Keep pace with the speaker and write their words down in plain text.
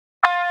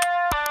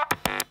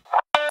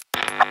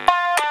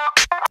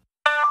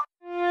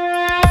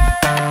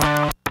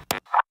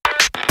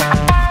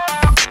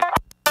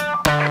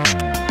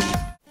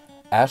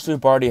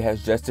Ashleigh Barty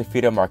has just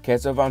defeated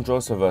Marketa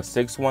Vondrousova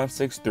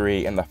 6-1,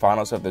 6-3 in the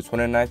finals of the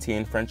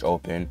 2019 French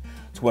Open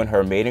to win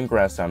her maiden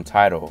Grand Slam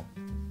title.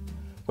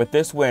 With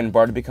this win,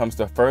 Barty becomes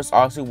the first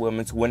Aussie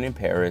woman to win in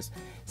Paris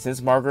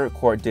since Margaret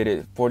Court did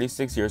it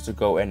 46 years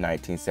ago in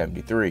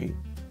 1973.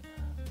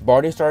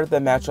 Barty started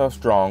the match off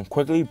strong,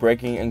 quickly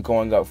breaking and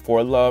going up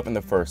 4-love in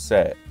the first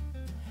set.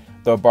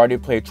 Though Barty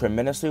played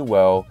tremendously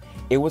well,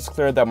 it was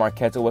clear that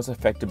Marketa was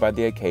affected by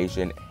the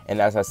occasion, and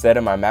as I said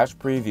in my match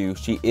preview,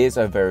 she is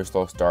a very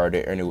slow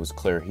starter, and it was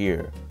clear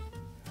here.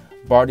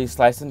 Barty's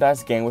slice and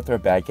dice game with her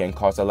backhand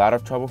caused a lot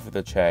of trouble for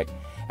the Czech,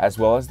 as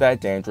well as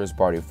that dangerous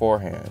Barty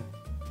forehand.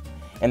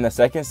 In the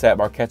second set,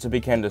 Marketa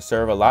began to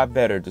serve a lot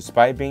better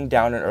despite being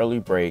down an early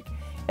break,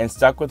 and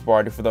stuck with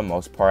Barty for the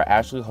most part,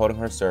 actually holding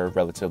her serve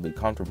relatively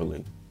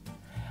comfortably.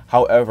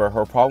 However,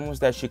 her problem was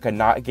that she could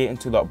not get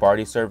into the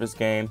Barty service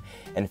game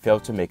and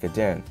failed to make a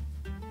dent.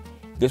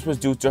 This was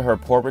due to her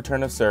poor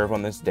return of serve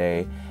on this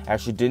day,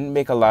 as she didn't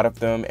make a lot of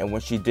them, and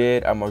when she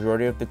did, a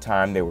majority of the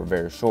time they were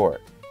very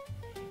short.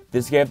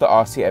 This gave the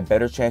Aussie a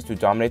better chance to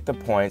dominate the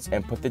points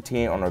and put the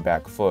team on her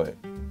back foot.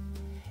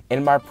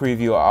 In my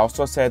preview, I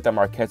also said that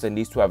Marketa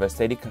needs to have a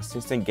steady,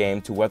 consistent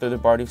game to weather the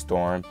Barty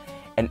storm,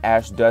 and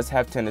Ash does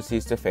have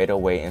tendencies to fade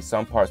away in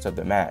some parts of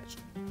the match.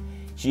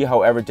 She,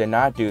 however, did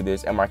not do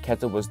this, and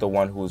Marketa was the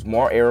one who was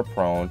more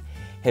error-prone,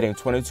 hitting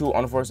 22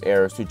 unforced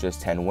errors to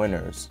just 10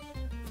 winners.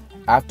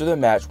 After the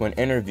match, when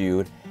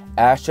interviewed,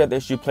 Ash said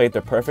that she played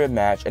the perfect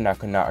match, and I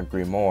could not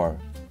agree more.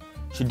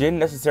 She didn't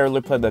necessarily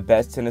play the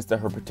best tennis that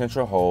her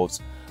potential holds,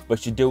 but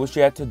she did what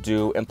she had to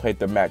do and played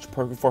the match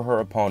perfect for her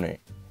opponent.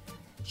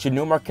 She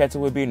knew Marketa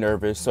would be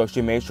nervous, so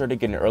she made sure to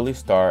get an early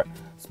start,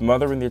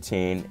 smothering the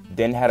team,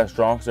 then had a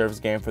strong service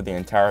game for the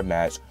entire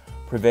match,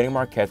 preventing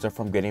Marketa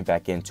from getting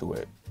back into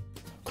it.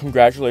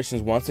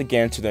 Congratulations once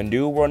again to the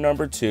new world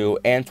number 2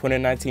 and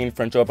 2019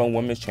 French Open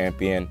Women's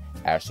Champion,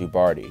 Ashleigh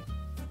Barty.